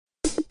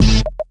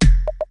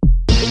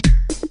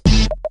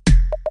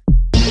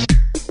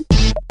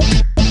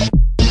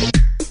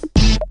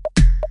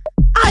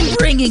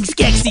bringing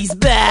Skeksis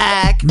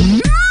back.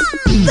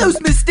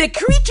 Those mystic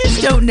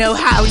creatures don't know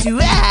how to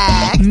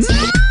act.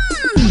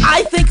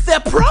 I think their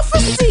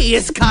prophecy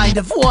is kind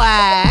of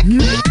whack.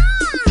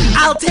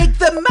 I'll take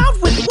them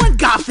out with one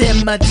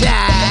Gotham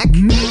attack.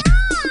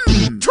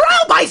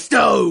 Trial by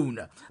stone,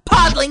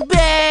 Podling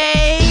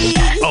Bay.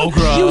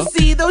 Ogre. You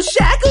see those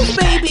shackles,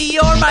 baby,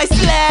 you're my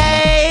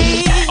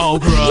slave.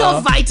 Ogre. Your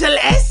vital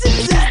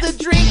essence is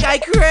the drink I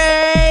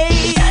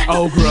crave.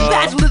 Ogre.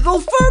 That little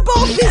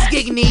furball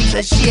Fizzgig needs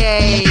a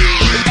shave.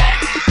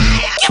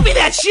 Give me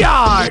that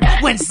shard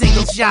when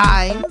single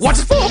shines.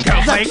 What's it for,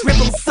 Gelfling? The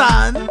triple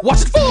sun.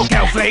 What's it for,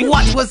 Gelfling?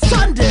 What was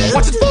sundered?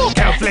 What's it for,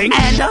 Gelfling?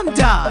 And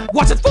undone.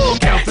 What's it for,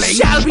 Gelfling?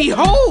 Shall be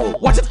whole.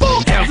 What's it for,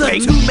 The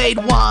Gelfling? two made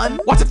one.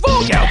 What's it for,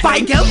 Gelfling? By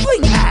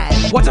Gelfling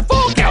hand. What's it for,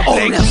 Or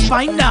Gelfling? else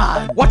by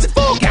none. What's it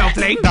for,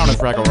 Gelfling? Down at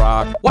Fraggle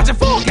Rock. What's it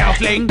for,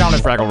 Gelfling? Down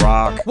at Fraggle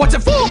Rock. What's it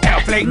for,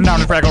 Gelfling?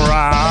 Down at Fraggle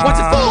Rock. What's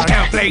it for,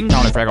 Gelfling?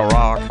 Down at Fraggle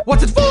Rock.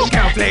 What's it for,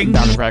 Gelfling?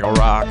 Down at Fraggle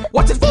Rock.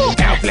 What's it for,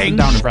 Gelfling?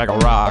 Down at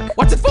Fraggle Rock.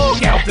 What's it for,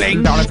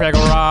 Gelfling? Down at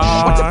Fraggle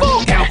Rock. What's it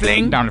for,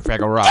 Gelfling? Down at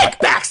Fraggle Rock. Kick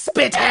back,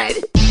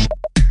 spithead.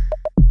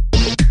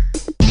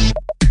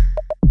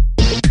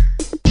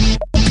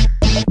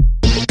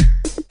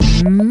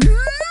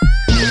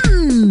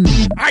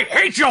 I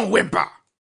hate your whimper!